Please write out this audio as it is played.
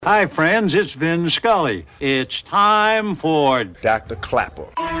Hi, friends. It's Vin Scully. It's time for Dr. Clapper.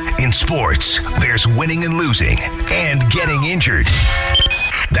 In sports, there's winning and losing and getting injured.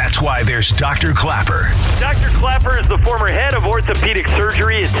 That's why there's Dr. Clapper. Dr. Clapper is the former head of orthopedic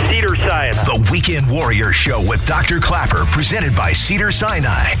surgery at Cedars-Sinai. The Weekend Warrior Show with Dr. Clapper, presented by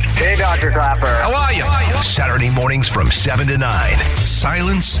Cedars-Sinai. Hey, Dr. Clapper. How are you? Saturday mornings from 7 to 9.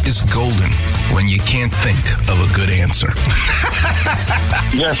 Silence is golden when you can't think of a good answer.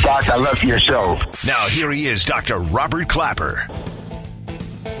 Yes, Doc, I love your show. Now, here he is, Dr. Robert Clapper.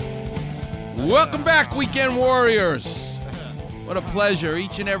 Welcome back, Weekend Warriors. What a pleasure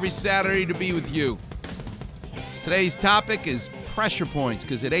each and every Saturday to be with you. Today's topic is pressure points,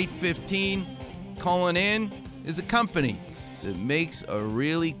 because at 8:15, calling in is a company that makes a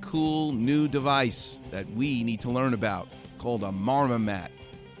really cool new device that we need to learn about called a Marmomat.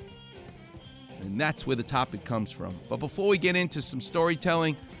 And that's where the topic comes from. But before we get into some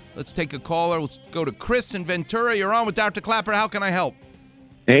storytelling, let's take a caller. Let's go to Chris in Ventura. You're on with Dr. Clapper. How can I help?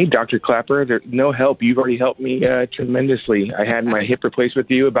 Hey, Dr. Clapper, there's no help. You've already helped me tremendously. I had my hip replaced with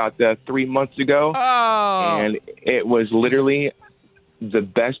you about 3 months ago, and it was literally the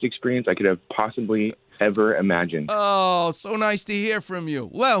best experience I could have possibly ever imagined. Oh, so nice to hear from you.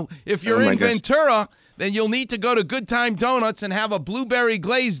 Well, if you're in Ventura, then you'll need to go to Good Time Donuts and have a blueberry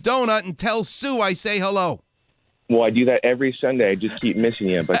glazed donut and tell Sue I say hello. Well, I do that every Sunday. I just keep missing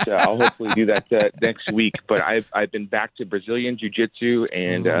you, but I'll hopefully do that next week. But I've been back to Brazilian Jiu-Jitsu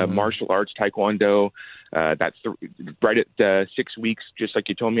and martial arts, Taekwondo. That's right at 6 weeks, just like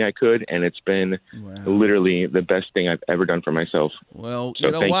you told me I could, and it's been literally the best thing I've ever done for myself. Well, so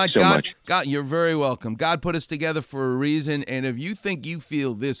you know thank what? you so much. God, you're very welcome. God put us together for a reason, and if you think you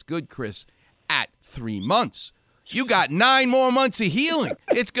feel this good, Chris, at 3 months, you got 9 more months of healing.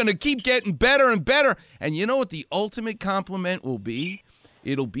 It's going to keep getting better and better. And you know what the ultimate compliment will be?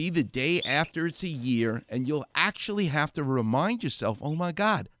 It'll be the day after it's a year, and you'll actually have to remind yourself, oh, my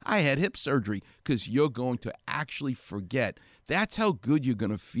God, I had hip surgery, because you're going to actually forget. That's how good you're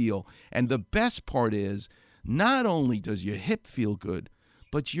going to feel. And the best part is, not only does your hip feel good,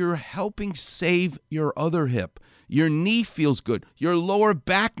 but you're helping save your other hip. Your knee feels good. Your lower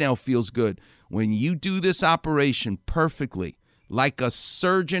back now feels good. When you do this operation perfectly, like a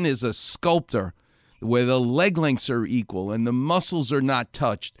surgeon is a sculptor, where the leg lengths are equal and the muscles are not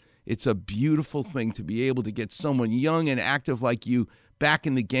touched, it's a beautiful thing to be able to get someone young and active like you back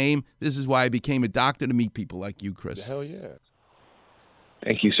in the game. This is why I became a doctor, to meet people like you, Chris. Hell yeah.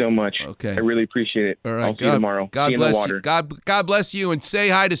 Thank you so much. Okay. I really appreciate it. All right. I'll see you tomorrow. God see you bless in the water. you. God bless you, and say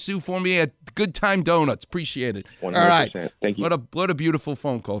hi to Sue for me at Good Time Donuts. Appreciate it. 100%. All right. Thank you. What a beautiful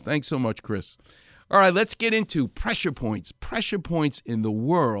phone call. Thanks so much, Chris. All right, let's get into pressure points. Pressure points in the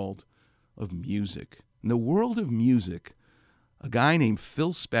world of music. In the world of music, a guy named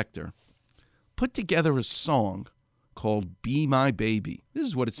Phil Spector put together a song called Be My Baby. This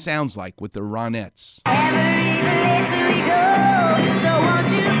is what it sounds like with the Ronettes.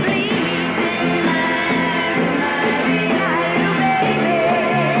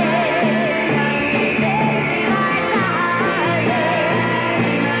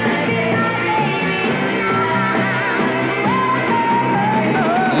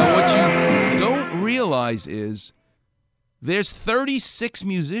 Realize is there's 36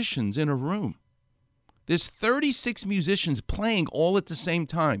 musicians in a room. There's 36 musicians playing all at the same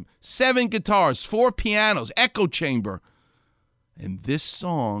time. 7 guitars, 4 pianos, echo chamber. And this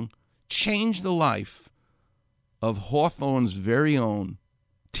song changed the life of Hawthorne's very own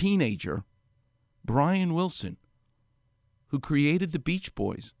teenager, Brian Wilson, who created the Beach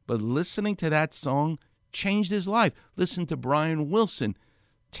Boys. But listening to that song changed his life. Listen to Brian Wilson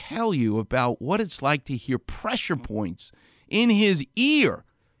tell you about what it's like to hear pressure points in his ear,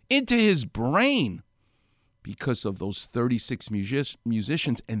 into his brain, because of those 36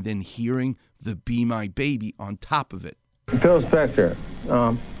 musicians, and then hearing the Be My Baby on top of it. Phil Spector,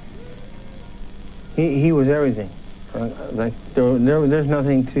 he was everything. There's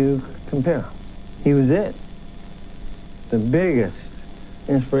nothing to compare. He was it. The biggest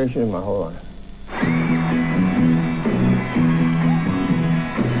inspiration of my whole life.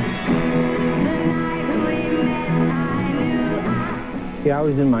 Yeah, I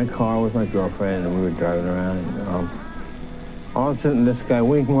was in my car with my girlfriend, and we were driving around, and all of a sudden, this guy,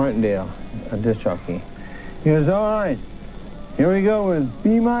 Wink Martindale, a disc jockey, he goes, all right, here we go with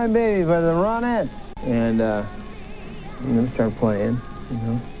Be My Baby by the Ronettes. And, start playing,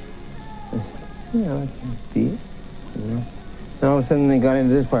 beat, And all of a sudden, they got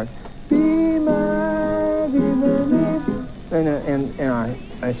into this part, Be My Baby. And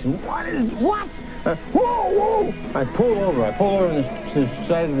I said, what? Whoa, whoa! I pulled over. I pulled over on the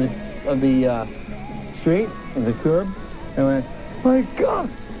side of the street, of the curb, and I went, my God,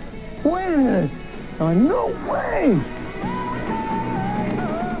 wait a minute. I went, no way!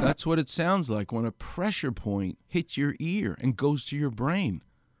 That's what it sounds like when a pressure point hits your ear and goes to your brain.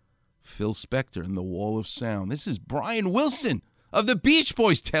 Phil Spector and the Wall of Sound. This is Brian Wilson of the Beach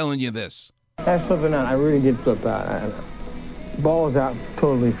Boys telling you this. I was flipping out. I really did flip out. I balls out,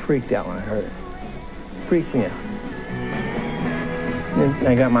 totally freaked out when I heard it. Freaked me out. And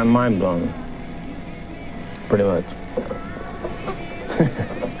I got my mind blown. Pretty much.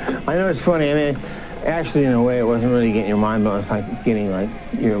 I know it's funny. I mean, actually, in a way, it wasn't really getting your mind blown. It's like getting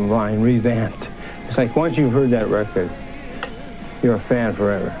your mind revamped. It's like once you've heard that record, you're a fan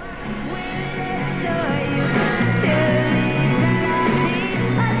forever.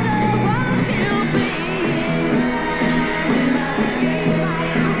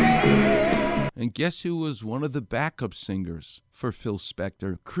 And guess who was one of the backup singers for Phil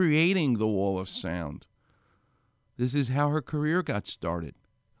Spector, creating the Wall of Sound? This is how her career got started.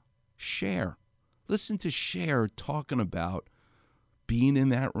 Cher. Listen to Cher talking about being in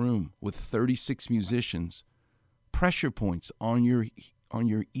that room with 36 musicians, pressure points on your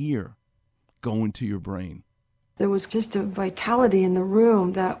ear going to your brain. There was just a vitality in the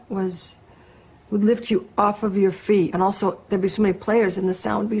room that would lift you off of your feet. And also, there'd be so many players and the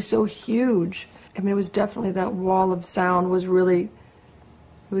sound would be so huge. I mean, it was definitely that wall of sound was really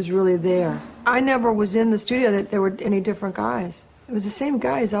there. I never was in the studio that there were any different guys. It was the same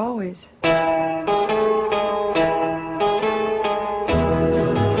guys always.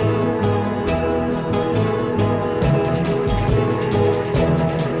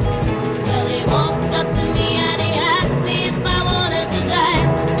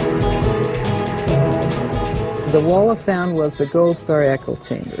 The Wall of Sound was the Gold Star Echo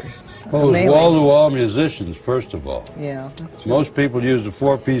Chamber. Well, it was wall-to-wall musicians, first of all. Yeah, that's true. Most people used a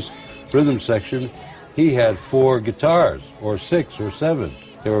four-piece rhythm section. He had 4 guitars, or 6 or 7.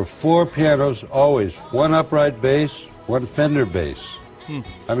 There were 4 pianos always, 1 upright bass, 1 Fender bass.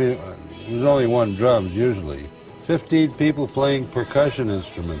 I mean, there was only 1 drums usually. 15 people playing percussion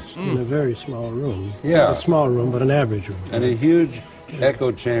instruments. In a very small room. Yeah. Not a small room, but an average room. And a huge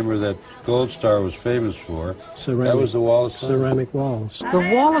echo chamber that Gold Star was famous for. That was the Wall of Sound. Ceramic walls.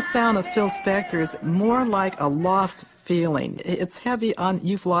 The Wall of Sound of Phil Spector is more like a lost feeling. It's heavy on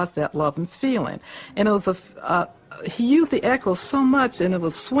you've lost that love and feeling. And it was he used the echo so much and it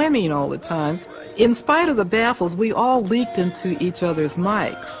was swimming all the time. In spite of the baffles, we all leaked into each other's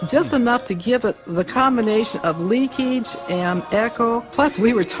mics. Just enough to give it the combination of leakage and echo. Plus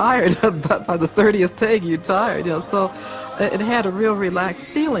we were tired by the 30th take, you're tired, so it had a real relaxed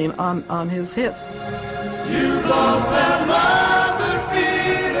feeling on his hits. You lost that love and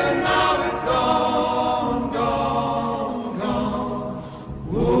feeling, now it's gone, gone, gone.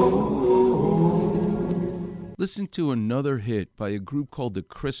 Whoa. Listen to another hit by a group called the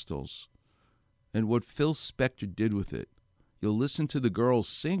Crystals and what Phil Spector did with it. You'll listen to the girls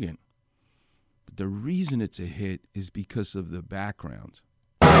singing, but the reason it's a hit is because of the background.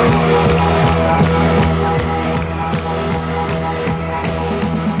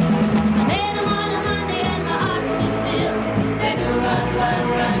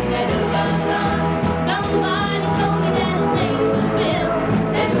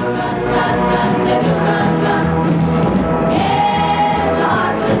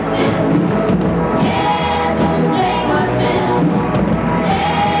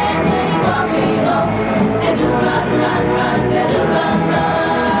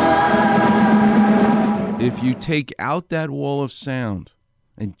 If you take out that wall of sound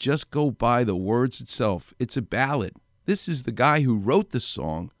and just go by the words itself, it's a ballad. This is the guy who wrote the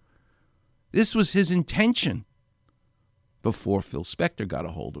song. This was his intention before Phil Spector got a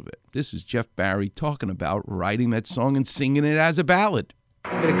hold of it. This is Jeff Barry talking about writing that song and singing it as a ballad.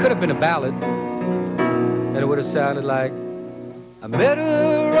 But it could have been a ballad, and it would have sounded like, I met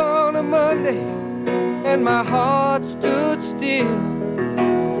her on a Monday, and my heart stood still.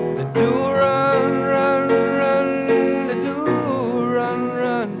 The do run, run, run, the do run,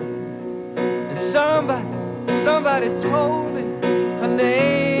 run. And somebody told me her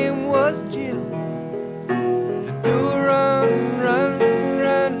name was Jill. The do run, run,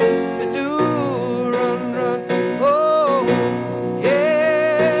 run, the do run, run. Oh,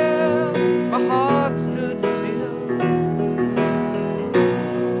 yeah, my heart stood still.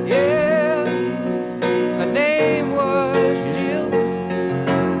 Yeah, her name was Jill.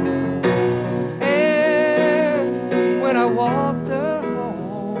 And when I walked her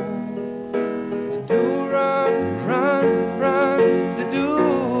home, the do run, run, run, the do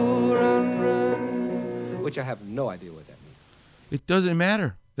It doesn't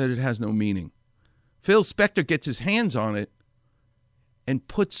matter that it has no meaning. Phil Spector gets his hands on it and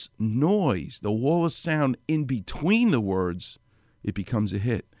puts noise, the wall of sound, in between the words. It becomes a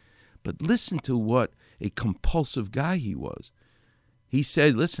hit. But listen to what a compulsive guy he was. He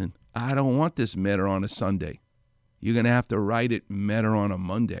said, listen, I don't want this Metter on a Sunday. You're going to have to write it Metter on a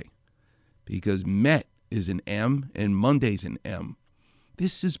Monday, because Met is an M and Monday's an M.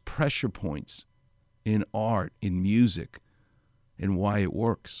 This is pressure points in art, in music, and why it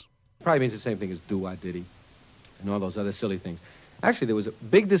works. Probably means the same thing as do-wah-diddy and all those other silly things. Actually, there was a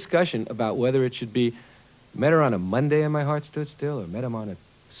big discussion about whether it should be met her on a Monday and my heart stood still, or met him on a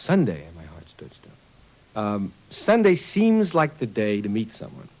Sunday and my heart stood still. Sunday seems like the day to meet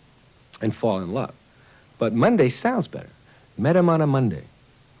someone and fall in love. But Monday sounds better. Met him on a Monday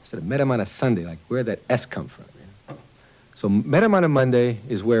instead of met him on a Sunday, like where that S come from. You know? So met him on a Monday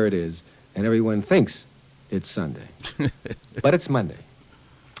is where it is, and everyone thinks it's Sunday. But it's Monday.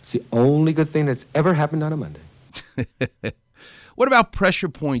 It's the only good thing that's ever happened on a Monday. What about pressure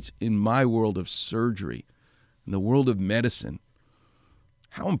points in my world of surgery, in the world of medicine?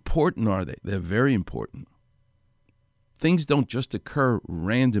 How important are they? They're very important. Things don't just occur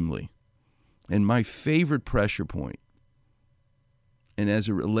randomly. And my favorite pressure point, and as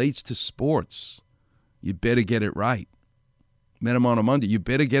it relates to sports, you better get it right. Met him on a Monday, you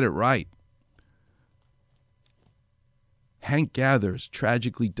better get it right. Hank Gathers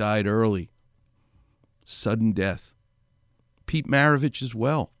tragically died early. Sudden death. Pete Maravich as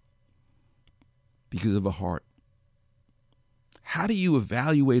well, because of a heart. How do you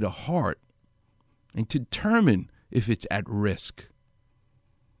evaluate a heart and determine if it's at risk?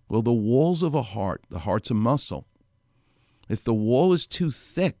 Well, the walls of a heart, the heart's a muscle. If the wall is too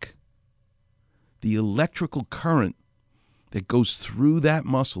thick, the electrical current that goes through that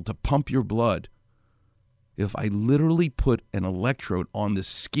muscle to pump your blood, if I literally put an electrode on the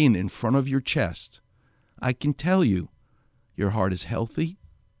skin in front of your chest, I can tell you your heart is healthy,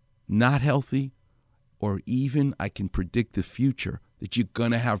 not healthy, or even I can predict the future that you're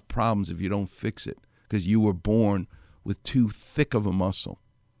going to have problems if you don't fix it because you were born with too thick of a muscle.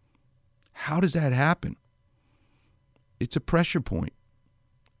 How does that happen? It's a pressure point.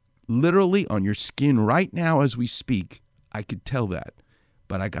 Literally on your skin right now as we speak, I could tell that.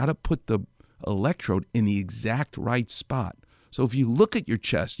 But I got to put the electrode in the exact right spot. So if you look at your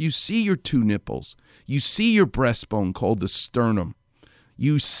chest, you see your two nipples. You see your breastbone called the sternum.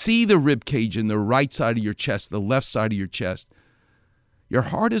 You see the rib cage in the right side of your chest, the left side of your chest. Your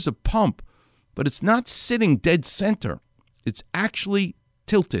heart is a pump, but it's not sitting dead center. It's actually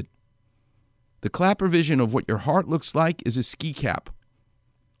tilted. The Clapper vision of what your heart looks like is a ski cap,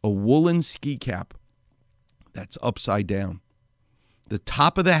 a woolen ski cap that's upside down. The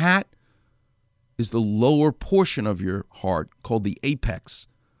top of the hat is the lower portion of your heart called the apex.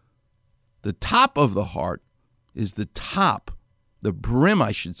 The top of the heart is the top, the brim,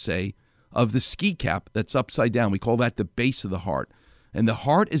 I should say, of the ski cap that's upside down. We call that the base of the heart. And the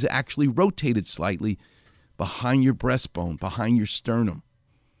heart is actually rotated slightly behind your breastbone, behind your sternum.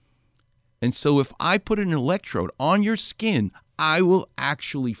 And so if I put an electrode on your skin, I will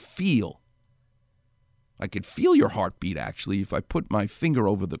actually feel. I could feel your heartbeat, actually, if I put my finger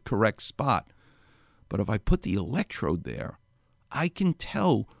over the correct spot. But if I put the electrode there, I can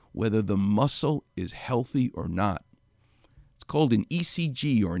tell whether the muscle is healthy or not. It's called an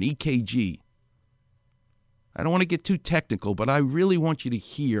ECG or an EKG. I don't want to get too technical, but I really want you to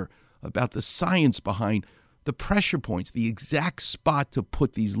hear about the science behind the pressure points. The exact spot to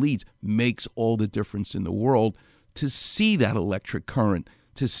put these leads makes all the difference in the world to see that electric current,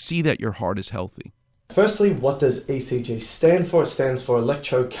 to see that your heart is healthy. Firstly, what does ECG stand for? It stands for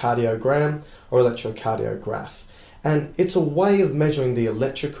electrocardiogram or electrocardiograph. And it's a way of measuring the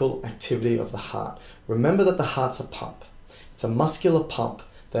electrical activity of the heart. Remember that the heart's a pump. It's a muscular pump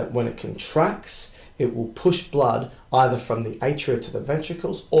that when it contracts, it will push blood either from the atria to the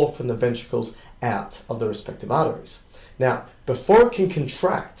ventricles or from the ventricles out of the respective arteries. Now, before it can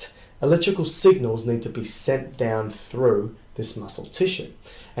contract, electrical signals need to be sent down through this muscle tissue.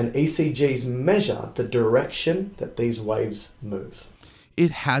 And ECGs measure the direction that these waves move.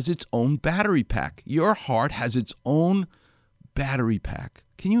 It has its own battery pack. Your heart has its own battery pack.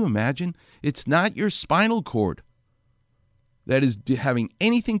 Can you imagine? It's not your spinal cord that is having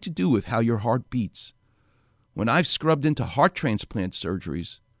anything to do with how your heart beats. When I've scrubbed into heart transplant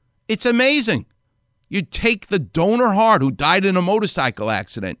surgeries, it's amazing. You take the donor heart who died in a motorcycle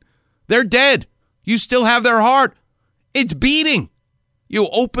accident. They're dead. You still have their heart. It's beating. You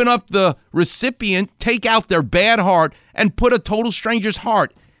open up the recipient, take out their bad heart, and put a total stranger's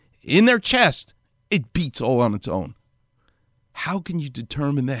heart in their chest. It beats all on its own. How can you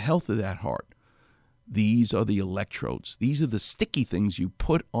determine the health of that heart? These are the electrodes. These are the sticky things you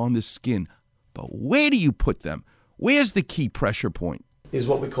put on the skin. But where do you put them? Where's the key pressure point? Is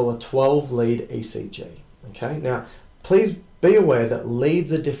what we call a 12-lead ECG. Okay, now please be aware that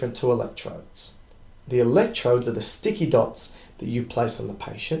leads are different to electrodes. The electrodes are the sticky dots that you place on the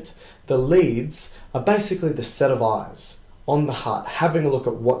patient. The leads are basically the set of eyes on the heart, having a look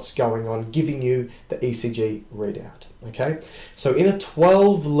at what's going on, giving you the ECG readout. Okay, so in a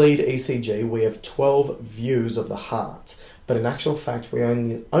 12-lead ECG, we have 12 views of the heart, but in actual fact, we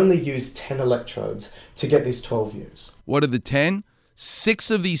only use 10 electrodes to get these 12 views. What are the 10?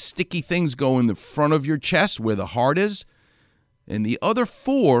 6 of these sticky things go in the front of your chest where the heart is, and the other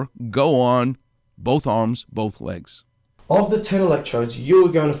 4 go on both arms, both legs. Of the 10 electrodes, you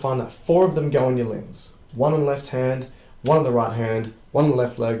are going to find that 4 of them go on your limbs. 1 on the left hand, 1 on the right hand, 1 on the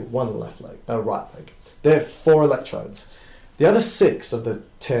left leg, 1 on the right leg. There are 4 electrodes. The other 6 of the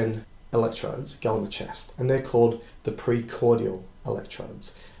 10 electrodes go on the chest, and they're called the precordial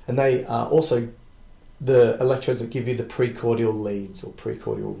electrodes. And they are also the electrodes that give you the precordial leads or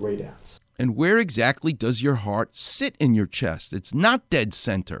precordial readouts. And where exactly does your heart sit in your chest? It's not dead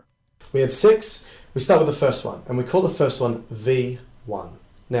center. We have 6. We start with the first one, and we call the first one V1.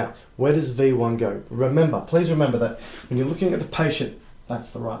 Now, where does V1 go? Please remember that when you're looking at the patient, that's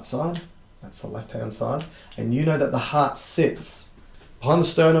the right side, that's the left-hand side, and you know that the heart sits behind the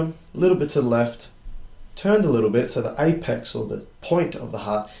sternum, a little bit to the left, turned a little bit, so the apex or the point of the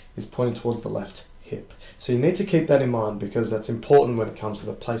heart is pointing towards the left hip. So you need to keep that in mind because that's important when it comes to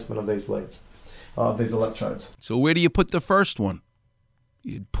the placement of these leads, of these electrodes. So where do you put the first one?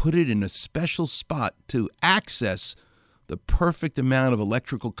 You'd put it in a special spot to access the perfect amount of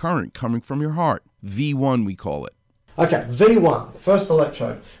electrical current coming from your heart. V1, we call it. Okay, V1, first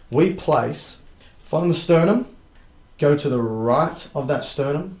electrode. We place, find the sternum, go to the right of that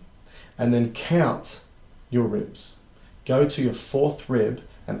sternum, and then count your ribs. Go to your 4th rib,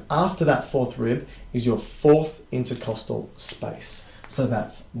 and after that 4th rib is your 4th intercostal space. So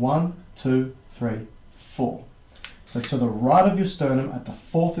that's 1, 2, 3, 4. So to the right of your sternum at the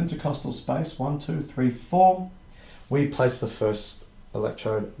 4th intercostal space, 1, 2, 3, 4, we place the first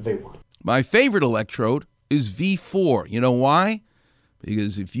electrode, V1. My favorite electrode is V4. You know why?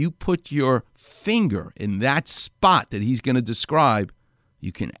 Because if you put your finger in that spot that he's going to describe,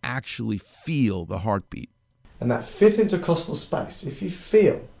 you can actually feel the heartbeat. And that 5th intercostal space, if you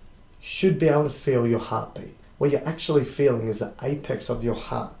feel, you should be able to feel your heartbeat. What you're actually feeling is the apex of your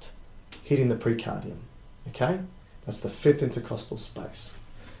heart hitting the precardium. Okay? That's the 5th intercostal space.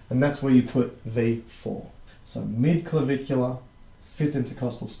 And that's where you put V4. So mid-clavicular, 5th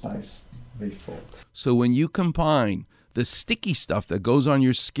intercostal space, V4. So when you combine the sticky stuff that goes on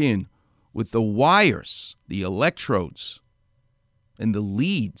your skin with the wires, the electrodes, and the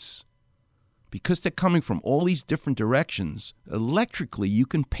leads, because they're coming from all these different directions, electrically you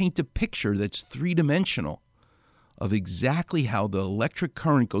can paint a picture that's 3-dimensional of exactly how the electric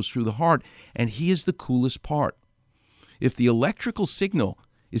current goes through the heart. And here's the coolest part. If the electrical signal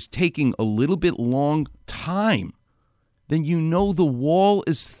is taking a little bit long time, then you know the wall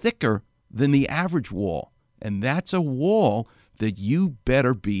is thicker than the average wall. And that's a wall that you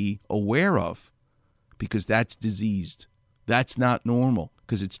better be aware of because that's diseased. That's not normal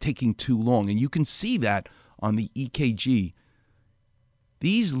because it's taking too long. And you can see that on the EKG.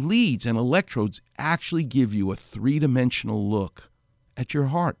 These leads and electrodes actually give you a 3-dimensional look at your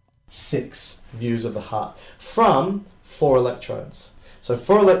heart. 6 views of the heart from 4 electrodes. So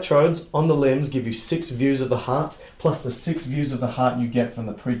 4 electrodes on the limbs give you 6 views of the heart, plus the 6 views of the heart you get from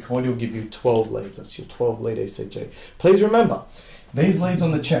the precordial give you 12 leads. That's your 12-lead ECG. Please remember, these leads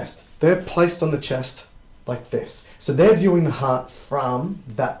on the chest, they're placed on the chest like this. So they're viewing the heart from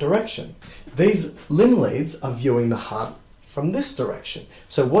that direction. These limb leads are viewing the heart from this direction.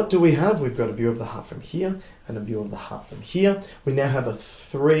 So what do we have? We've got a view of the heart from here and a view of the heart from here. We now have a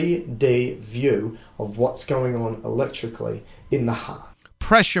 3D view of what's going on electrically in the heart.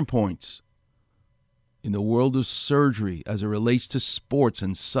 Pressure points in the world of surgery as it relates to sports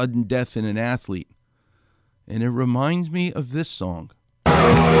and sudden death in an athlete. And it reminds me of this song.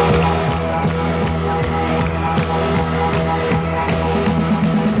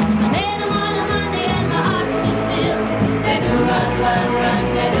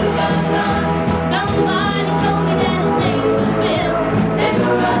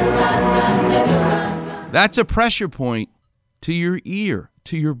 That's a pressure point to your ear,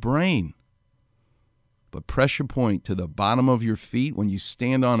 to your brain. But pressure point to the bottom of your feet when you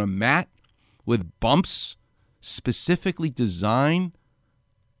stand on a mat with bumps specifically designed,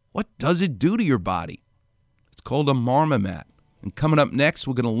 what does it do to your body? It's called a Marma mat. And coming up next,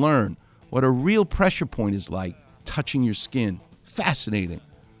 we're going to learn what a real pressure point is like touching your skin. Fascinating.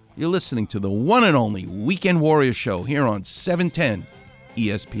 You're listening to the one and only Weekend Warrior Show here on 710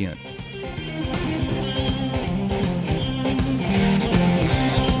 ESPN.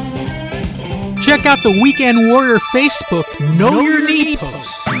 Check out the Weekend Warrior Facebook Know Your Knee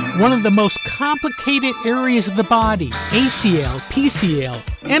post. One of the most complicated areas of the body. ACL, PCL,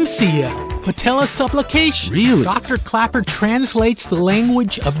 MCL, patella subluxation. Really? Dr. Klapper translates the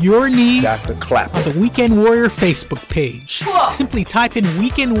language of your knee Dr. Klapper on the Weekend Warrior Facebook page. Simply type in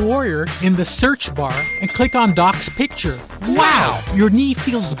Weekend Warrior in the search bar and click on Doc's picture. Wow! Your knee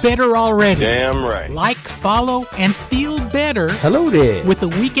feels better already. Damn right. Like, follow, and feel better. Hello there. With the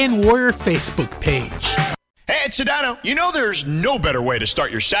Weekend Warrior Facebook page. Hey, it's Sedano. You know there's no better way to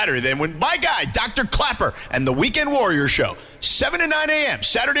start your Saturday than when my guy, Dr. Klapper, and the Weekend Warrior Show, 7 to 9 a.m.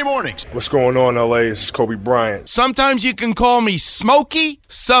 Saturday mornings. What's going on, LA? This is Kobe Bryant. Sometimes you can call me Smokey.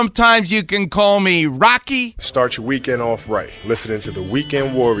 Sometimes you can call me Rocky. Start your weekend off right. Listening to the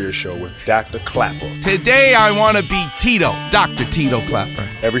Weekend Warrior Show with Dr. Klapper. Today I want to be Tito, Dr. Tito Klapper.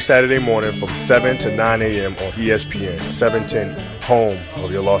 Every Saturday morning from 7 to 9 a.m. on ESPN, 710, home of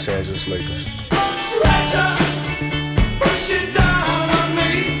your Los Angeles Lakers.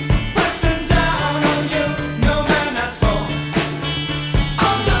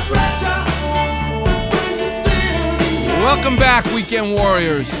 Welcome back, Weekend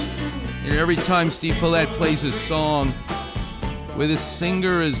Warriors. And every time Steve Paulette plays a song where the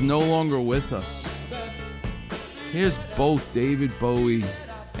singer is no longer with us, here's both David Bowie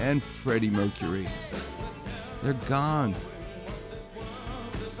and Freddie Mercury. They're gone.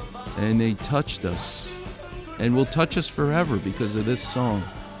 And they touched us. And will touch us forever because of this song.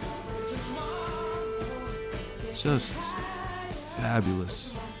 Just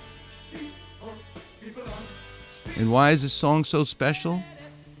fabulous. And why is this song so special?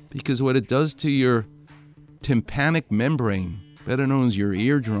 Because what it does to your tympanic membrane, better known as your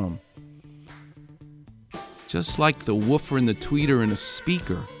eardrum, just like the woofer and the tweeter in a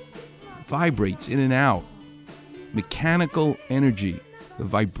speaker, vibrates in and out. Mechanical energy, the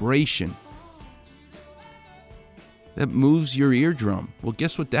vibration that moves your eardrum. Well,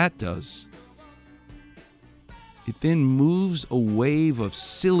 guess what that does? It then moves a wave of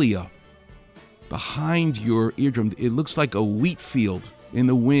cilia behind your eardrum. It looks like a wheat field in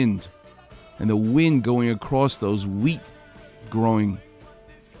the wind, and the wind going across those wheat growing.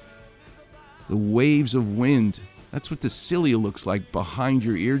 The waves of wind. That's what the cilia looks like behind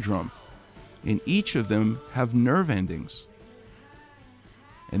your eardrum. And each of them have nerve endings.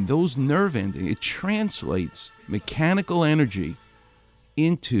 And those nerve endings, it translates mechanical energy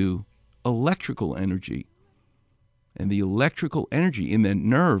into electrical energy. And the electrical energy in that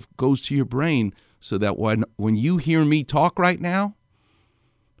nerve goes to your brain so that when you hear me talk right now,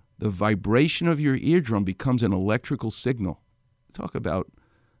 the vibration of your eardrum becomes an electrical signal.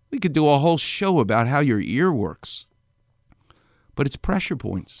 We could do a whole show about how your ear works. But it's pressure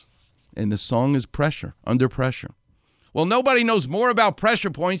points. And the song is Pressure, Under Pressure. Well, nobody knows more about pressure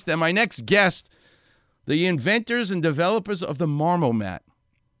points than my next guest, the inventors and developers of the Marmomat.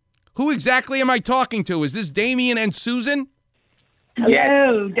 Who exactly am I talking to? Is this Damien and Susan?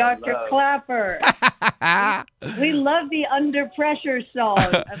 Hello, Dr. Klapper. We love the Under Pressure song.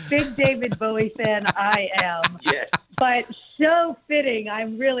 A big David Bowie fan I am. Yes. But so fitting.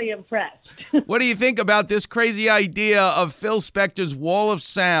 I'm really impressed. What do you think about this crazy idea of Phil Spector's Wall of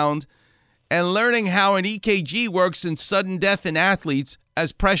Sound and learning how an EKG works in sudden death in athletes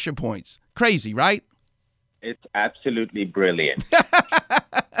as pressure points? Crazy, right? It's absolutely brilliant.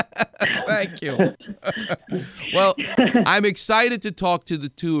 Thank you. Well, I'm excited to talk to the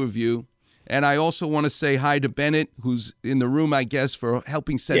two of you. And I also want to say hi to Bennett, who's in the room, I guess, for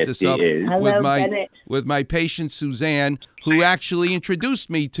helping set this up with my patient, Suzanne, who actually introduced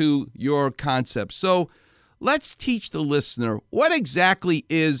me to your concept. So let's teach the listener, what exactly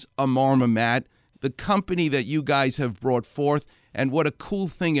is a Marmomat, the company that you guys have brought forth, and what a cool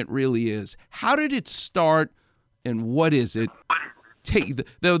thing it really is. How did it start, and what is it?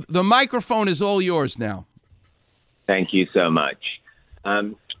 The microphone is all yours now. Thank you so much.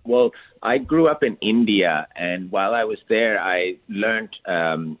 Well, I grew up in India, and while I was there, I learned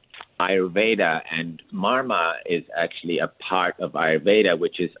Ayurveda, and Marma is actually a part of Ayurveda,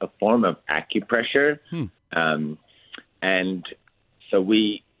 which is a form of acupressure. And so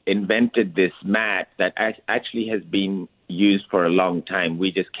we invented this mat that actually has been used for a long time.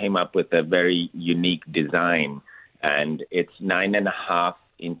 We just came up with a very unique design, and it's 9.5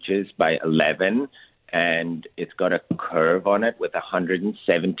 inches by 11, and it's got a curve on it with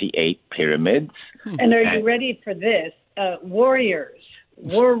 178 pyramids. And are you ready for this? warriors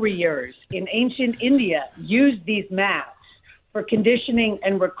in ancient India used these mats for conditioning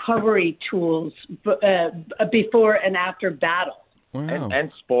and recovery tools before and after battle. Wow.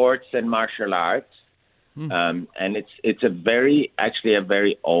 And sports and martial arts. And it's a very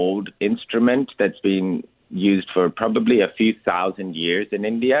old instrument that's been used for probably a few thousand years in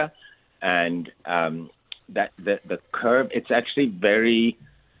India. And that the curve, it's actually very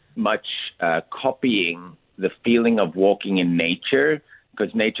much copying the feeling of walking in nature,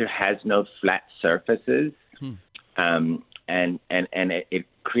 because nature has no flat surfaces. And it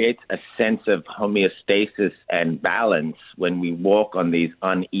creates a sense of homeostasis and balance when we walk on these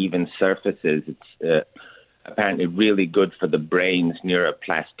uneven surfaces. It's apparently really good for the brain's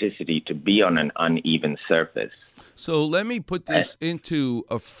neuroplasticity to be on an uneven surface. So let me put this into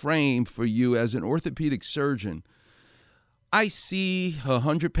a frame for you as an orthopedic surgeon. I see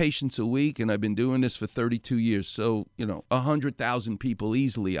 100 patients a week, and I've been doing this for 32 years. So, 100,000 people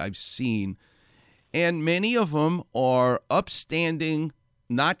easily I've seen. And many of them are upstanding,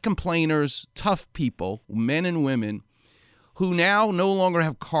 not complainers, tough people, men and women, who now no longer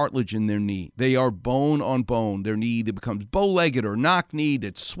have cartilage in their knee. They are bone on bone. Their knee either becomes bow-legged or knock-kneed.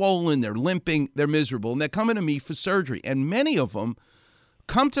 It's swollen. They're limping. They're miserable. And they're coming to me for surgery. And many of them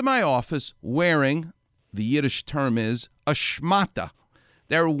come to my office wearing, the Yiddish term is, a shmata.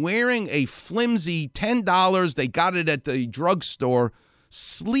 They're wearing a flimsy $10, they got it at the drugstore,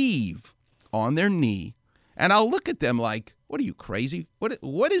 sleeve on their knee, and I'll look at them like, what are you, crazy?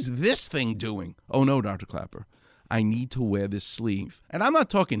 What is this thing doing? Oh, no, Dr. Klapper, I need to wear this sleeve. And I'm not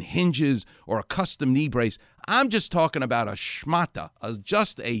talking hinges or a custom knee brace. I'm just talking about a shmata,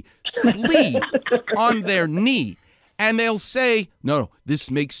 just a sleeve on their knee. And they'll say, no,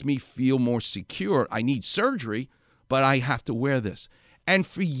 this makes me feel more secure. I need surgery, but I have to wear this. And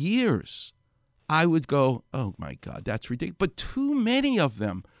for years, I would go, oh, my God, that's ridiculous. But too many of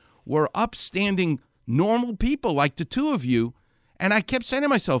them were upstanding, normal people like the two of you. And I kept saying to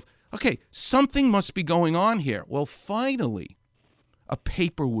myself, okay, something must be going on here. Well, finally, a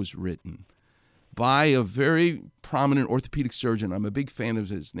paper was written by a very prominent orthopedic surgeon. I'm a big fan of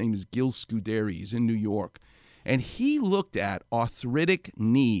his. His name is Gil Scuderi. He's in New York. And he looked at arthritic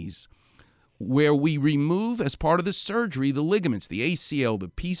knees where we remove, as part of the surgery, the ligaments, the ACL, the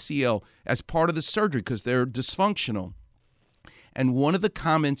PCL, as part of the surgery because they're dysfunctional. And one of the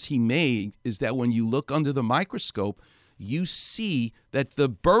comments he made is that when you look under the microscope, you see that the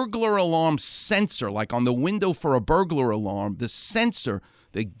burglar alarm sensor, like on the window for a burglar alarm, the sensor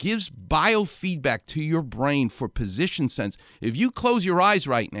that gives biofeedback to your brain for position sense. If you close your eyes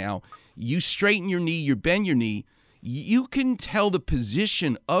right now, you straighten your knee, you bend your knee, you can tell the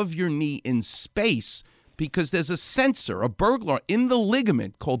position of your knee in space because there's a sensor, a burglar in the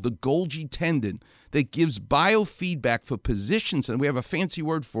ligament called the Golgi tendon that gives biofeedback for positions, and we have a fancy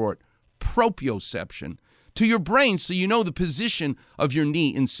word for it, proprioception, to your brain so you know the position of your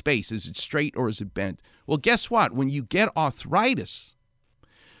knee in space. Is it straight or is it bent? Well, guess what? When you get arthritis,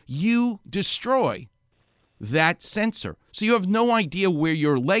 you destroy that sensor. So you have no idea where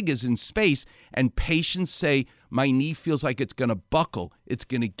your leg is in space, and patients say, my knee feels like it's going to buckle. It's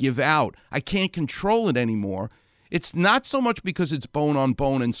going to give out. I can't control it anymore. It's not so much because it's bone on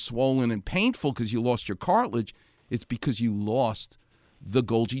bone and swollen and painful because you lost your cartilage. It's because you lost the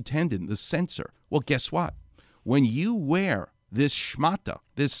Golgi tendon, the sensor. Well, guess what? When you wear this shmata,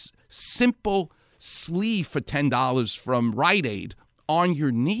 this simple sleeve for $10 from Rite Aid on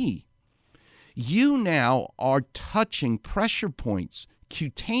your knee, you now are touching pressure points,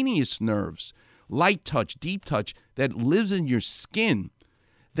 cutaneous nerves, light touch, deep touch that lives in your skin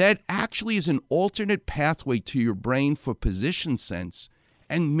that actually is an alternate pathway to your brain for position sense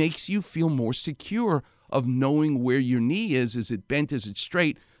and makes you feel more secure of knowing where your knee is. Is it bent? Is it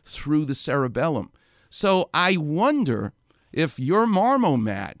straight? Through the cerebellum. So I wonder if your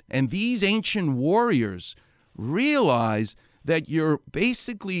marmomat and these ancient warriors realize that you're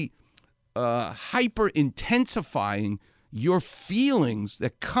basically hyper-intensifying your feelings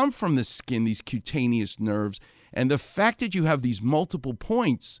that come from the skin, these cutaneous nerves, and the fact that you have these multiple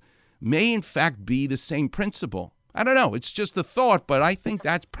points may in fact be the same principle. I don't know. It's just a thought, but I think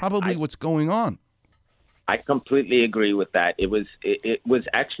that's probably what's going on. I completely agree with that. It was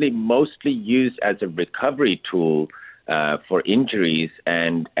actually mostly used as a recovery tool for injuries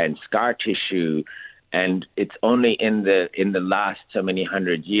and scar tissue, and it's only in the last so many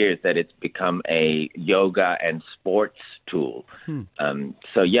 100 years that it's become a yoga and sports tool.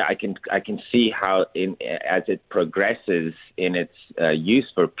 So yeah, I can see how as it progresses in its use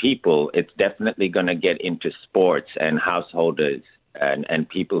for people, it's definitely going to get into sports and householders and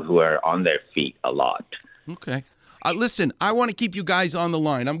people who are on their feet a lot. Okay. Listen, I want to keep you guys on the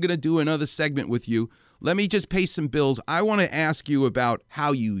line. I'm going to do another segment with you. Let me just pay some bills. I want to ask you about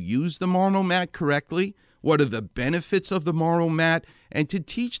how you use the Marmomat correctly. What are the benefits of the Marmomat? And to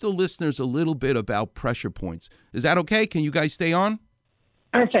teach the listeners a little bit about pressure points. Is that okay? Can you guys stay on?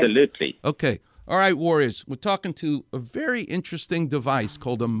 Absolutely. Okay. All right, Warriors. We're talking to a very interesting device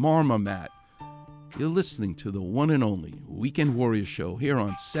called a Marmomat. You're listening to the one and only Weekend Warrior Show here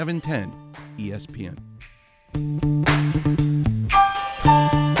on 710 ESPN.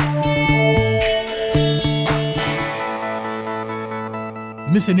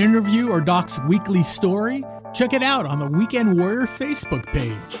 Miss an interview or Doc's weekly story? Check it out on the Weekend Warrior Facebook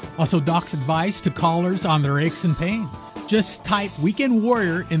page. Also, Doc's advice to callers on their aches and pains. Just type Weekend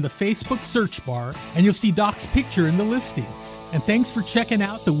Warrior in the Facebook search bar and you'll see Doc's picture in the listings. And thanks for checking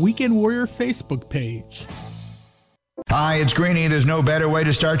out the Weekend Warrior Facebook page. Hi, it's Greeny. There's no better way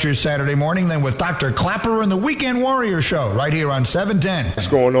to start your Saturday morning than with Dr. Clapper and the Weekend Warrior Show right here on 710. What's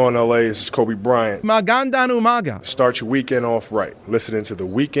going on, LA? This is Kobe Bryant. Magandang umaga. Start your weekend off right. Listening to the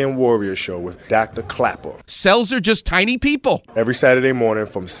Weekend Warrior Show with Dr. Clapper. Cells are just tiny people. Every Saturday morning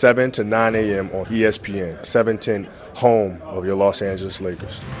from 7 to 9 a.m. on ESPN, 710, home of your Los Angeles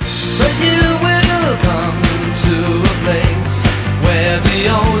Lakers. But you will come to a place where the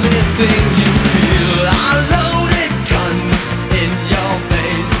only thing you feel are loaded guns in your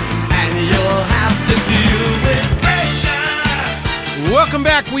face, and you'll have to deal with pressure. Welcome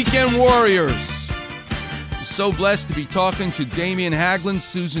back, Weekend Warriors. So blessed to be talking to Damian Haglund,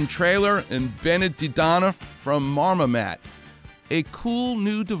 Susan Traylor, and Bennett Didana from Marmomat. A cool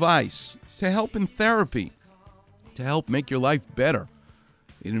new device to help in therapy, to help make your life better.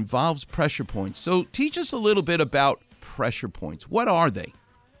 It involves pressure points. So teach us a little bit about pressure points. What are they?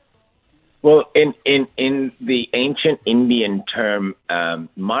 Well, in the ancient Indian term,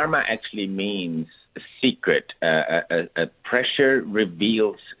 marma actually means secret. A pressure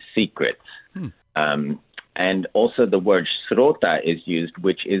reveals secrets. And also the word srota is used,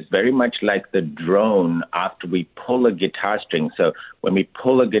 which is very much like the drone after we pull a guitar string. So when we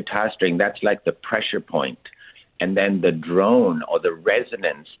pull a guitar string, that's like the pressure point. And then the drone or the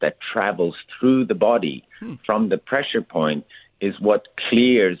resonance that travels through the body from the pressure point is what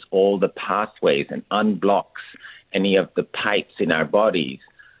clears all the pathways and unblocks any of the pipes in our bodies,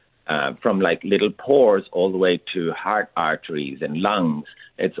 from like little pores all the way to heart arteries and lungs.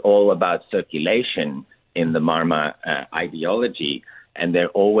 It's all about circulation in the Marma ideology, and they're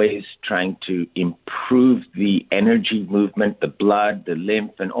always trying to improve the energy movement, the blood, the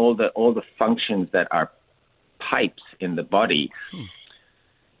lymph, and all the functions that are pipes in the body.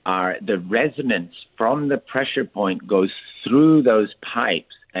 Are the resonance from the pressure point goes through those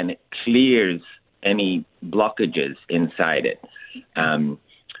pipes and it clears any blockages inside it.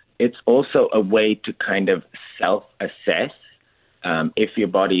 It's also a way to kind of self-assess. If your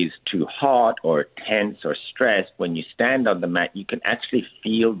body is too hot or tense or stressed, when you stand on the mat, you can actually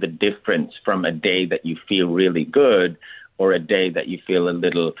feel the difference from a day that you feel really good or a day that you feel a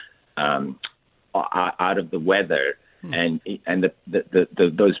little out of the weather. And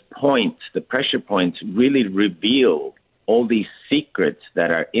those points, the pressure points, really reveal all these secrets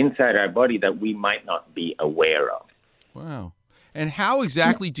that are inside our body that we might not be aware of. Wow. And how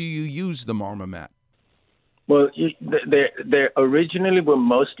exactly do you use the Marmomat? Well, they originally were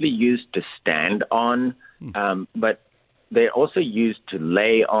mostly used to stand on, but they're also used to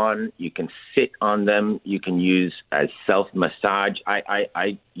lay on. You can sit on them. You can use as self-massage.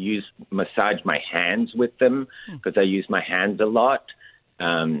 I massage my hands with them because I use my hands a lot.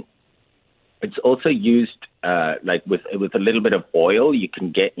 It's also used like with a little bit of oil. You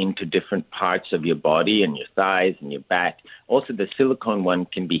can get into different parts of your body and your thighs and your back. Also, the silicone one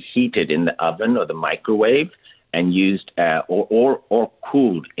can be heated in the oven or the microwave and used or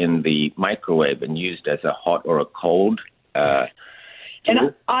cooled in the microwave and used as a hot or a cold.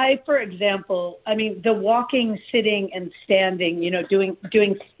 And I, for example, I mean, the walking, sitting, and standing, doing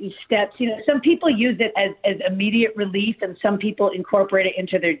steps, some people use it as immediate relief, and some people incorporate it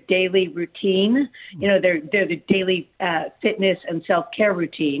into their daily routine, their daily fitness and self-care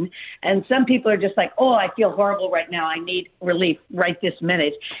routine. And some people are just like, oh, I feel horrible right now. I need relief right this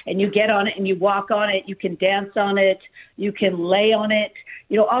minute. And you get on it and you walk on it. You can dance on it. You can lay on it.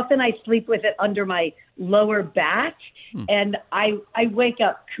 Often I sleep with it under my lower back, and I wake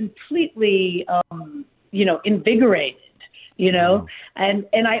up completely, invigorated, and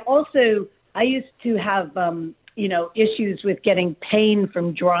I used to have, issues with getting pain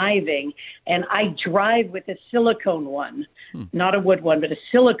from driving, and I drive with a silicone one, not a wood one, but a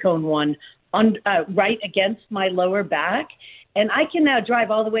silicone one right against my lower back. And I can now drive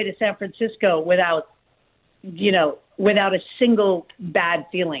all the way to San Francisco without without a single bad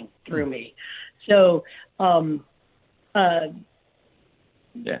feeling through me. So, that's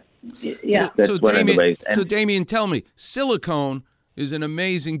So one of the ways. And Damien, tell me, silicone is an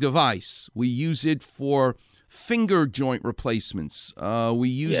amazing device. We use it for finger joint replacements. We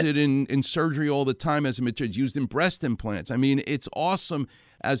use it in surgery all the time as a material. It's used in breast implants. I mean, it's awesome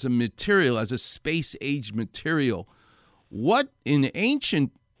as a material, as a space-age material. What in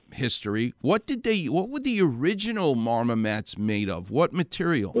ancient history, what were the original Marma mats made of? What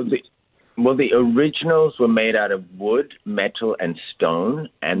material? Well, the originals were made out of wood, metal, and stone,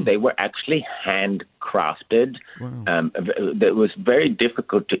 and they were actually handcrafted. Wow. It was very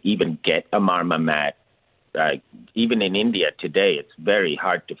difficult to even get a Marma mat. Even in India today, it's very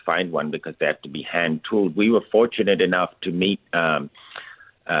hard to find one because they have to be hand-tooled. We were fortunate enough to meet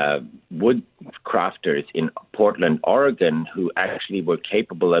wood crafters in Portland, Oregon, who actually were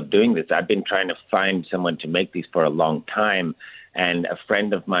capable of doing this. I've been trying to find someone to make these for a long time, and a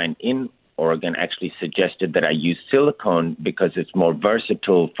friend of mine in Oregon actually suggested that I use silicone because it's more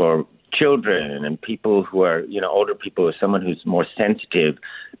versatile for children and people who are, older people, or someone who's more sensitive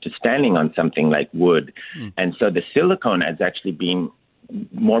to standing on something like wood. And so the silicone has actually been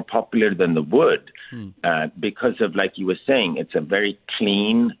more popular than the wood because of, like you were saying, it's a very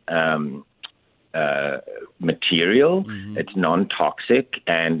clean material. It's non-toxic,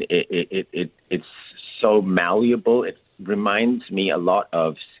 and it's so malleable. It reminds me a lot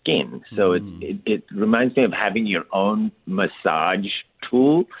of skin. So it reminds me of having your own massage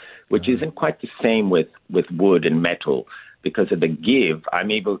tool, which isn't quite the same with wood and metal. Because of the give, I'm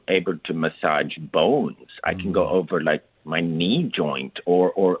able to massage bones. I can go over like my knee joint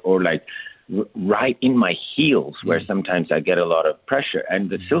or like right in my heels where sometimes I get a lot of pressure. And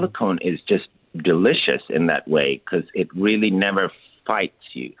the silicone is just delicious in that way because it really never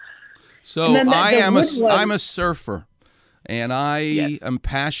fights you. So I'm a surfer, and I am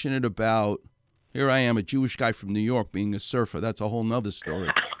passionate about, here I am, a Jewish guy from New York being a surfer. That's a whole nother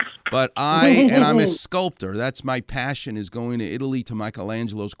story. But I'm a sculptor. That's my passion, is going to Italy to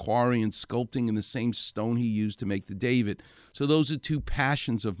Michelangelo's quarry and sculpting in the same stone he used to make the David. So those are two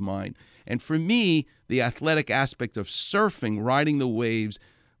passions of mine. And for me, the athletic aspect of surfing, riding the waves,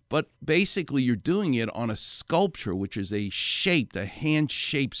 but basically you're doing it on a sculpture, which is a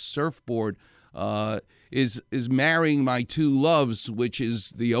hand-shaped surfboard, is marrying my two loves, which is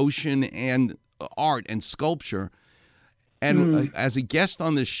the ocean and art and sculpture. And as a guest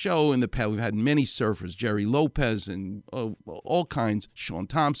on this show in the past, we've had many surfers, Jerry Lopez and all kinds, Sean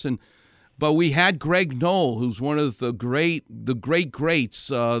Thompson. But we had Greg Knoll, who's one of the greats,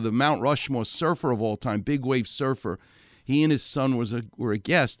 the Mount Rushmore surfer of all time, big wave surfer. He and his son were a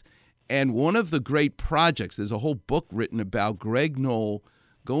guest. And one of the great projects, there's a whole book written about Greg Knoll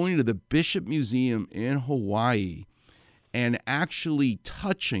going to the Bishop Museum in Hawaii and actually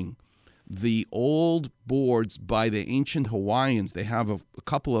touching the old boards by the ancient Hawaiians. They have a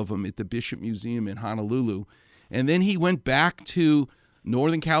couple of them at the Bishop Museum in Honolulu. And then he went back to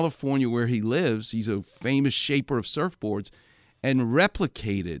Northern California where he lives. He's a famous shaper of surfboards, and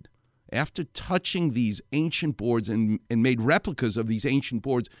replicated, after touching these ancient boards and made replicas of these ancient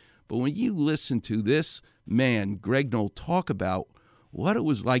boards. But when you listen to this man, Greg Knoll, talk about what it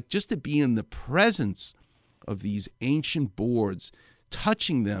was like just to be in the presence of these ancient boards,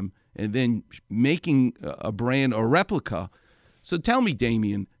 touching them, and then making a replica. So tell me,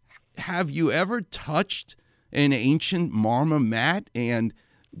 Damien, have you ever touched an ancient Marma mat? And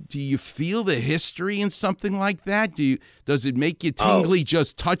do you feel the history in something like that? Does it make you tingly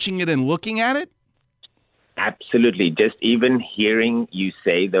just touching it and looking at it? Absolutely. Just even hearing you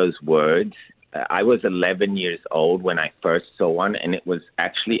say those words. I was 11 years old when I first saw one, and it was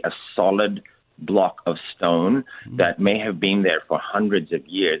actually a solid block of stone that may have been there for hundreds of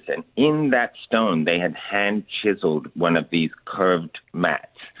years. And in that stone, they had hand chiseled one of these curved mats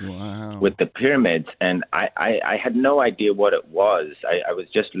with the pyramids. And I had no idea what it was. I was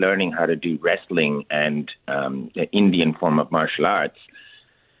just learning how to do wrestling and the Indian form of martial arts.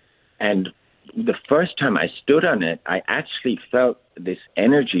 And the first time I stood on it, I actually felt this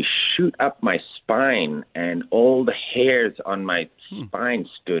energy shoot up my spine, and all the hairs on my spine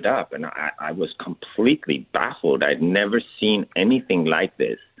stood up, and I was completely baffled. I'd never seen anything like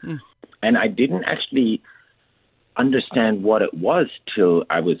this. And I didn't actually understand what it was till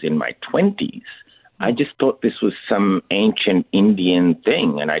I was in my 20s. I just thought this was some ancient Indian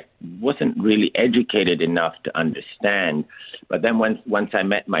thing, and I wasn't really educated enough to understand. But then once I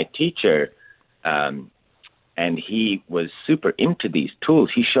met my teacher, and he was super into these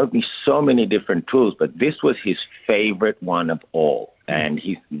tools. He showed me so many different tools, but this was his favorite one of all. And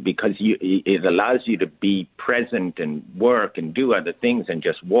because it allows you to be present and work and do other things and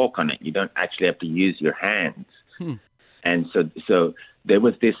just walk on it. You don't actually have to use your hands. And so there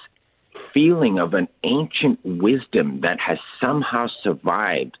was this feeling of an ancient wisdom that has somehow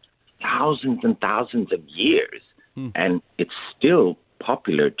survived thousands and thousands of years, and it's still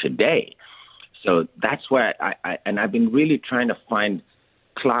popular today. So that's why I've been really trying to find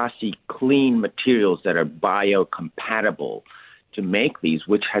classy, clean materials that are biocompatible to make these,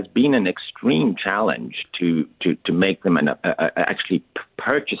 which has been an extreme challenge to make them actually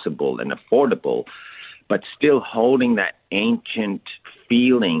purchasable and affordable, but still holding that ancient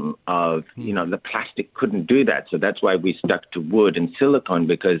feeling of, the plastic couldn't do that. So that's why we stuck to wood and silicone,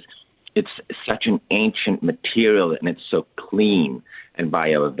 because it's such an ancient material and it's so clean and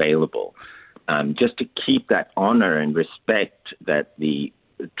bioavailable. Just to keep that honor and respect that the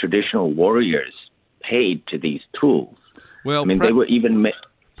traditional warriors paid to these tools. Well, they were even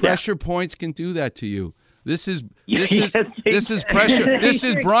pressure points can do that to you. This is pressure. This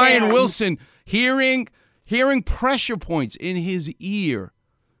is Brian Wilson hearing pressure points in his ear,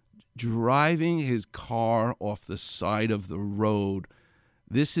 driving his car off the side of the road.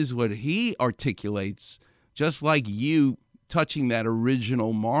 This is what he articulates, just like you touching that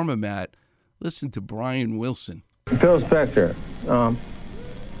original Marmomat. Listen to Brian Wilson. Phil Spector,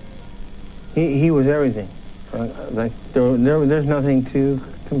 he was everything. There's nothing to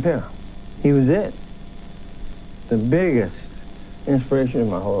compare. He was it. The biggest inspiration of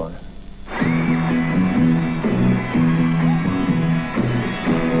my whole life.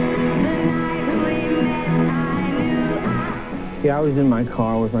 Yeah, I was in my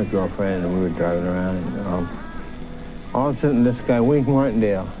car with my girlfriend, and we were driving around, and all of a sudden, this guy, Wink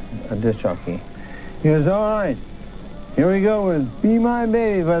Martindale, a disc jockey, he goes, "All right, here we go with Be My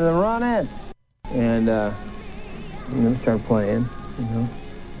Baby by the Ronettes." And, start playing,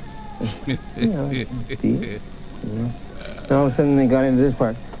 deep, And all of a sudden, they got into this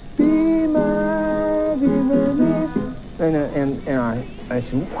part. Be my baby. And I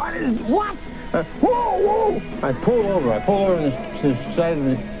said, what? Whoa! I pulled over on the side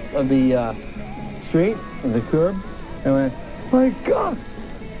of the street, of the curb, and I went, my God,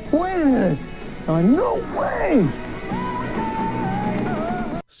 wait a minute. I went, no way!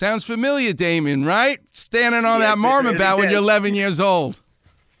 Sounds familiar, Damien, right? Standing on that Marmomat when you're 11 years old.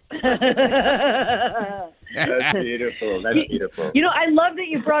 That's beautiful. That's beautiful. I love that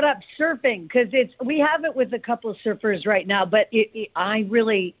you brought up surfing, because we have it with a couple of surfers right now, but I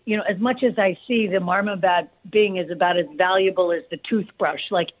really, as much as I see the Marmomat being about as valuable as the toothbrush,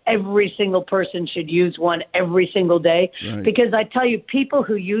 like every single person should use one every single day, right. Because I tell you, people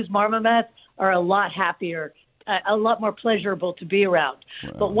who use Marmomats are a lot happier, a lot more pleasurable to be around.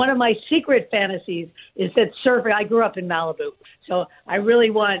 Wow. But one of my secret fantasies is that surfing, I grew up in Malibu, so I really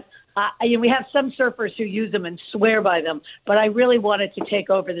want, we have some surfers who use them and swear by them, but I really wanted to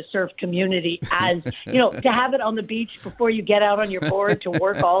take over the surf community as, to have it on the beach before you get out on your board, to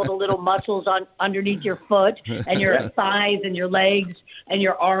work all the little muscles underneath your foot and your thighs and your legs and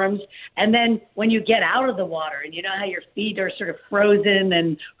your arms. And then when you get out of the water and you know how your feet are sort of frozen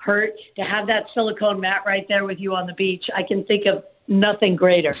and hurt, to have that silicone mat right there with you on the beach, I can think of nothing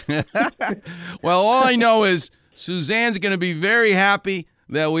greater. Well, all I know is Suzanne's going to be very happy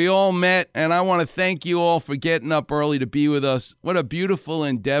that we all met, and I want to thank you all for getting up early to be with us. What a beautiful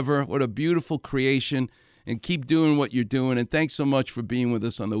endeavor. What a beautiful creation. And keep doing what you're doing. And thanks so much for being with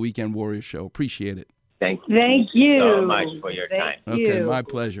us on the Weekend Warrior Show. Appreciate it. Thank you so much for your time. Okay, my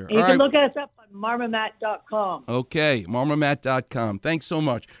pleasure. You can look us up on marmomat.com. Okay, marmomat.com. Thanks so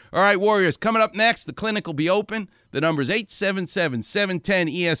much. All right, Warriors, coming up next, the clinic will be open. The number is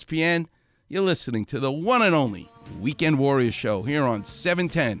 877-710-ESPN. You're listening to the one and only Weekend Warrior Show here on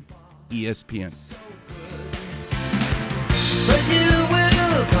 710 ESPN. But you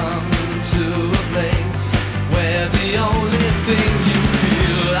will come to a place where the only thing you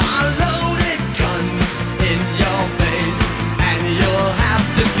feel are loaded guns in your face, and you'll have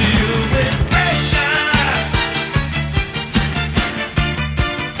to deal with pressure.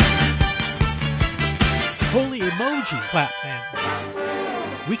 Holy emoji clap now.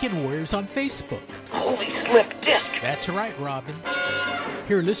 Weekend Warriors on Facebook. Holy slip disc. That's right, Robin.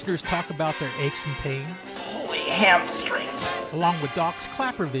 Hear listeners talk about their aches and pains. Holy hamstrings. Along with Doc's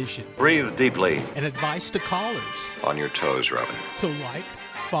Clapper Vision. Breathe deeply. And advice to callers. On your toes, Robin. So like,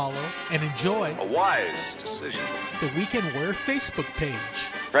 follow, and enjoy a wise decision. The Weekend Warrior Facebook page.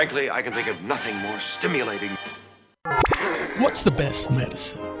 Frankly, I can think of nothing more stimulating. What's the best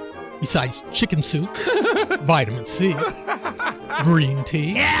medicine? Besides chicken soup, vitamin C, green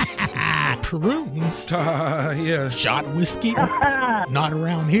tea, prunes, shot whiskey. Not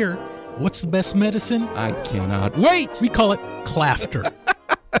around here. What's the best medicine? I cannot wait. We call it Clafter.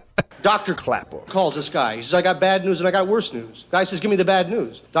 Dr. Clapper calls this guy. He says, I got bad news and I got worse news. Guy says, give me the bad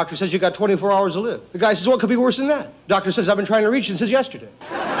news. Doctor says, you got 24 hours to live. The guy says, what could be worse than that? Doctor says, I've been trying to reach you since yesterday.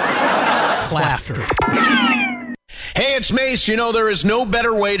 Clafter. Hey, it's Mace. You know, there is no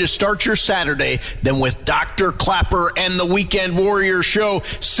better way to start your Saturday than with Dr. Clapper and the Weekend Warrior Show,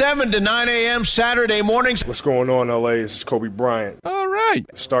 7 to 9 a.m. Saturday mornings. What's going on, LA? This is Kobe Bryant. All right.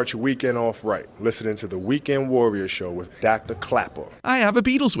 Start your weekend off right. Listening to the Weekend Warrior Show with Dr. Clapper. I have a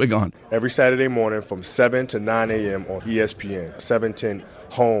Beatles wig on. Every Saturday morning from 7 to 9 a.m. on ESPN, 710,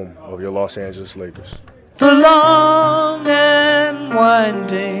 home of your Los Angeles Lakers. The long and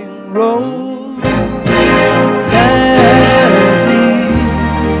winding road that leads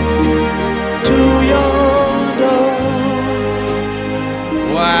to your door.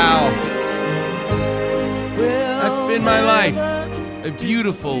 Wow. That's been my life. A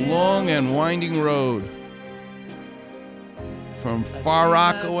beautiful, long and winding road. From Far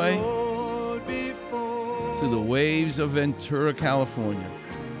Rockaway to the waves of Ventura, California.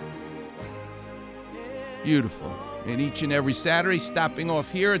 Beautiful. And each and every Saturday, stopping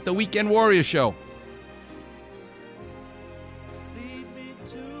off here at the Weekend Warrior Show.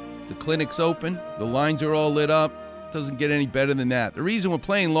 The clinic's open. The lines are all lit up. Doesn't get any better than that. The reason we're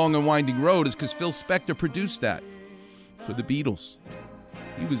playing Long and Winding Road is because Phil Spector produced that for the Beatles.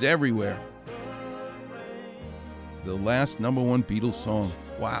 He was everywhere. The last #1 Beatles song.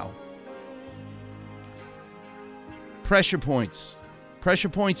 Wow. Pressure Points. Pressure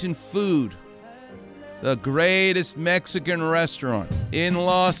Points in food. The greatest Mexican restaurant in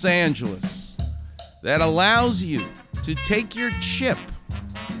Los Angeles that allows you to take your chip,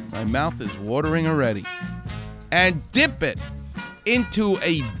 my mouth is watering already, and dip it into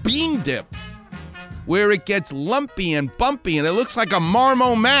a bean dip where it gets lumpy and bumpy and it looks like a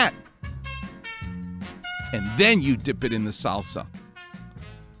marmoset. And then you dip it in the salsa.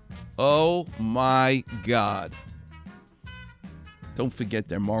 Oh my God. Don't forget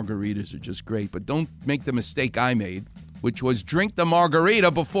their margaritas are just great, but don't make the mistake I made, which was drink the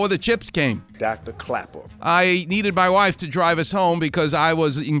margarita before the chips came. Dr. Clapper. I needed my wife to drive us home because I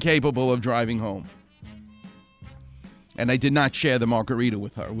was incapable of driving home. And I did not share the margarita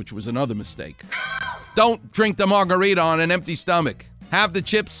with her, which was another mistake. Don't drink the margarita on an empty stomach. Have the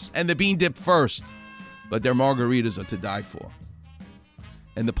chips and the bean dip first. But their margaritas are to die for.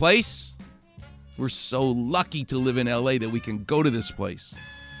 And the place? We're so lucky to live in LA that we can go to this place.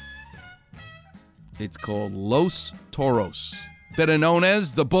 It's called Los Toros, better known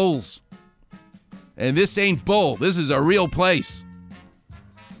as the Bulls. And this ain't bull. This is a real place.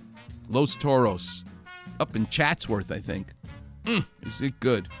 Los Toros. Up in Chatsworth, I think. Is it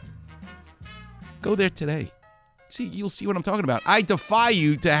good? Go there today. See, you'll see what I'm talking about. I defy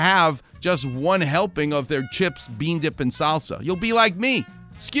you to have just one helping of their chips, bean dip, and salsa. You'll be like me.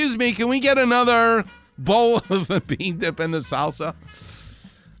 Excuse me, can we get another bowl of the bean dip and the salsa?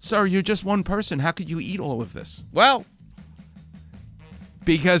 Sir, you're just one person. How could you eat all of this? Well,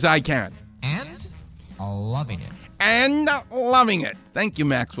 because I can. And loving it. And loving it. Thank you,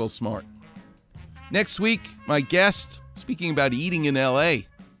 Maxwell Smart. Next week, my guest, speaking about eating in L.A.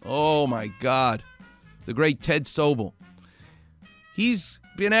 Oh, my God. The great Ted Sobel. He's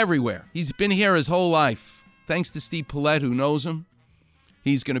been everywhere. He's been here his whole life. Thanks to Steve Paulette, who knows him.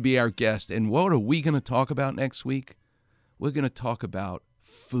 He's going to be our guest. And what are we going to talk about next week? We're going to talk about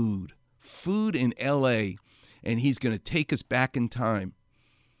food. Food in L.A. And he's going to take us back in time.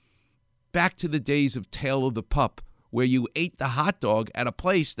 Back to the days of Tale of the Pup, where you ate the hot dog at a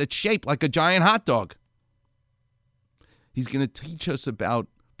place that's shaped like a giant hot dog. He's going to teach us about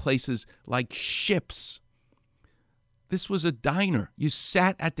places like Ships. This was a diner. You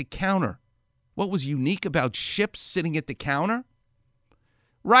sat at the counter. What was unique about Ships sitting at the counter?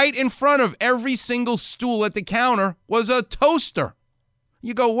 Right in front of every single stool at the counter was a toaster.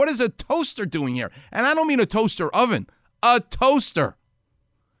 You go, what is a toaster doing here? And I don't mean a toaster oven, a toaster.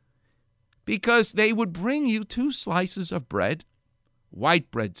 Because they would bring you 2 slices of bread, white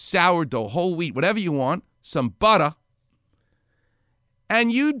bread, sourdough, whole wheat, whatever you want, some butter,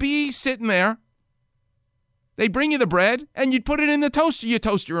 and you'd be sitting there. They'd bring you the bread, and you'd put it in the toaster. You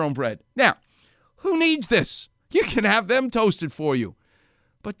toast your own bread. Now, who needs this? You can have them toasted for you.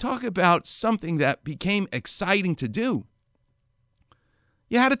 But talk about something that became exciting to do.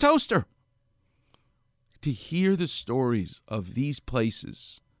 You had a toaster. To hear the stories of these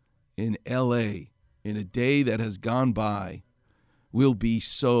places in L.A. in a day that has gone by will be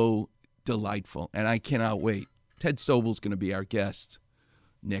so delightful, and I cannot wait. Ted Sobel's going to be our guest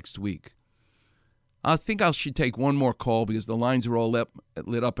next week. I think I should take one more call because the lines are all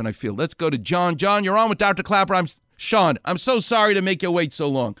lit up, and I feel. Let's go to John. John, you're on with Dr. Clapper. I'm Sean. I'm so sorry to make you wait so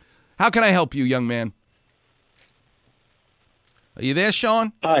long. How can I help you, young man? Are you there,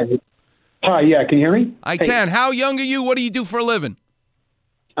 Sean? Hi. Yeah, can you hear me? I can. How young are you? What do you do for a living?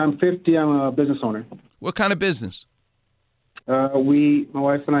 I'm 50. I'm a business owner. What kind of business? My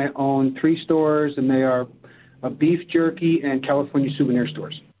wife and I own 3 stores, and they are beef jerky and California souvenir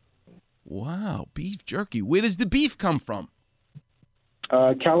stores. Wow, beef jerky. Where does the beef come from?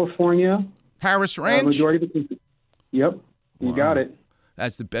 California. Harris Ranch? Majority of it. Yep, you got it.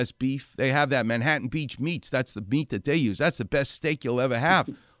 That's the best beef. They have that Manhattan Beach Meats. That's the meat that they use. That's the best steak you'll ever have.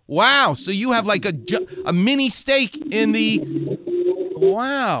 Wow, so you have like a mini steak in the...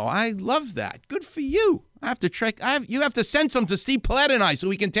 Wow, I love that. Good for you. I have to check. You have to send some to Steve Paulette and I so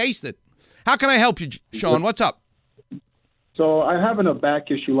we can taste it. How can I help you, Sean? What's up? So I have a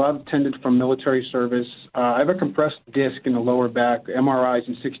back issue. I've attended from military service. I have a compressed disc in the lower back. MRIs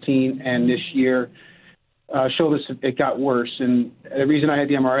in 2016 and this year showed us it got worse. And the reason I had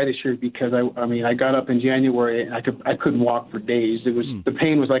the MRI this year is because I got up in January and I couldn't walk for days. It was the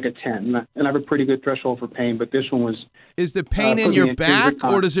pain was like a 10, and I have a pretty good threshold for pain. But this one was. Is the pain in your back,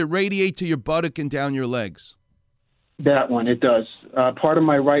 or does it radiate to your buttock and down your legs? That one, it does. Part of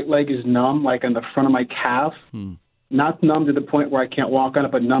my right leg is numb, like on the front of my calf. Not numb to the point where I can't walk on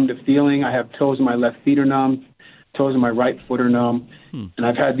it, but numb to feeling. I have toes in my left feet are numb, toes in my right foot are numb, and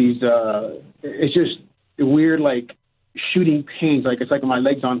I've had these. It's just weird, like shooting pains. Like it's like my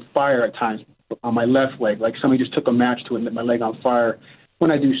leg's on fire at times on my left leg. Like somebody just took a match to it and lit my leg on fire when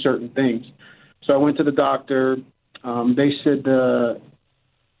I do certain things. So I went to the doctor. They said the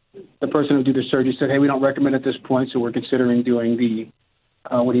person who did the surgery said, "Hey, we don't recommend at this point, so we're considering doing the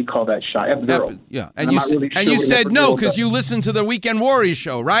what do you call that shot? Epidural." Yeah, and you said no because you listened to the Weekend Warriors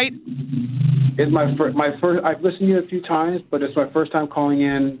show, right? It's my first. I've listened to you a few times, but it's my first time calling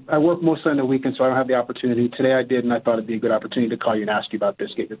in. I work mostly on the weekend, so I don't have the opportunity. Today I did, and I thought it'd be a good opportunity to call you and ask you about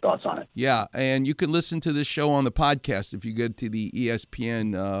this, get your thoughts on it. Yeah, and you can listen to this show on the podcast if you go to the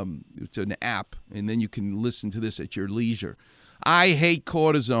ESPN. It's an app, and then you can listen to this at your leisure. I hate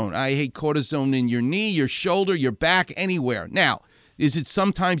cortisone. I hate cortisone in your knee, your shoulder, your back, anywhere. Now, is it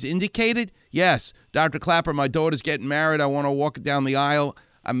sometimes indicated? Yes. Dr. Clapper, my daughter's getting married. I want to walk down the aisle.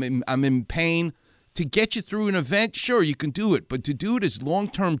 I'm in pain. To get you through an event, sure, you can do it. But to do it as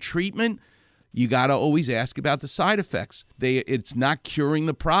long-term treatment, you got to always ask about the side effects. It's not curing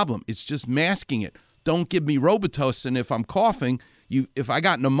the problem. It's just masking it. Don't give me Robitussin if I'm coughing. If I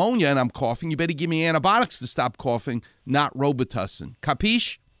got pneumonia and I'm coughing, you better give me antibiotics to stop coughing, not Robitussin.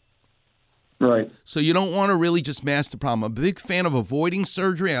 Capiche? Right. So you don't want to really just mask the problem. I'm a big fan of avoiding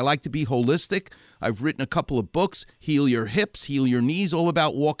surgery. I like to be holistic. I've written a couple of books, Heal Your Hips, Heal Your Knees, all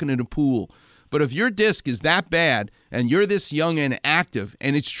about walking in a pool. But if your disc is that bad and you're this young and active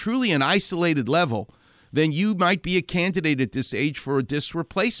and it's truly an isolated level, then you might be a candidate at this age for a disc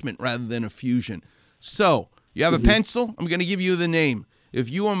replacement rather than a fusion. So you have a pencil? I'm going to give you the name. If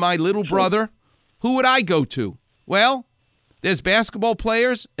you were my little brother, who would I go to? Well, there's basketball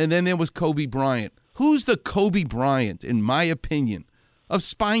players, and then there was Kobe Bryant. Who's the Kobe Bryant, in my opinion, of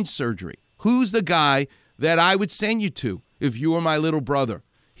spine surgery? Who's the guy that I would send you to if you were my little brother?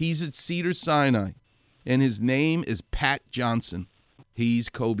 He's at Cedars-Sinai, and his name is Pat Johnson. He's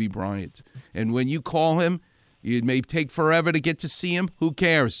Kobe Bryant. And when you call him, it may take forever to get to see him. Who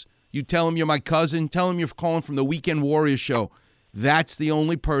cares? You tell him you're my cousin. Tell him you're calling from the Weekend Warriors show. That's the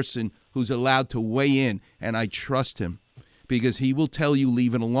only person who's allowed to weigh in, and I trust him. Because he will tell you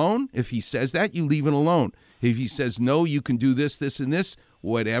leave it alone. If he says that, you leave it alone. If he says, no, you can do this, this, and this,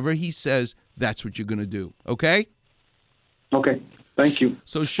 whatever he says, that's what you're going to do. Okay? Okay. Thank you.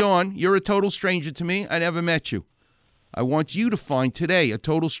 So, Sean, you're a total stranger to me. I never met you. I want you to find today a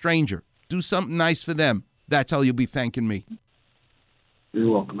total stranger. Do something nice for them. That's how you'll be thanking me.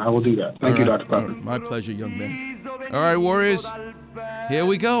 You're welcome. I will do that. Thank you, Dr. Clapper. My pleasure, young man. All right, Warriors. Here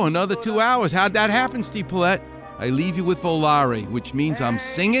we go. Another 2 hours. How'd that happen, Steve Paulette? I leave you with Volare, which means I'm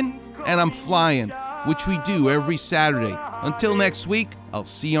singing and I'm flying, which we do every Saturday. Until next week, I'll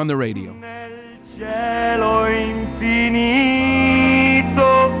see you on the radio. Cielo infinito,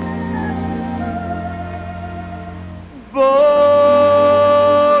 volare,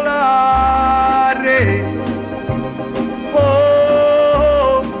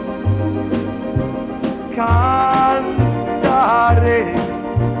 oh, cantare.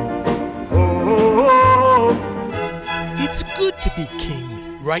 It's good to be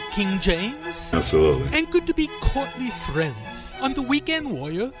king, Right, King James? Absolutely. And good to be courtly friends on the Weekend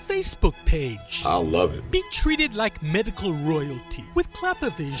Warrior Facebook page. I love it. Be treated like medical royalty with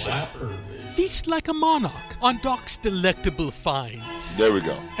Clappervision. Feast like a monarch on Doc's delectable finds. There we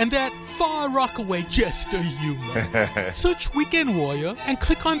go. And that far rockaway jester humor. Search Weekend Warrior and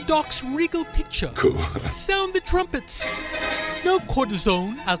click on Doc's regal picture. Cool. Sound the trumpets. No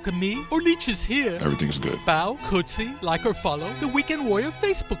cortisone, alchemy, or leeches here. Everything's good. Bow, curtsy, like or follow the Weekend Warrior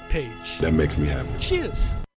Facebook page. That makes me happy. Cheers.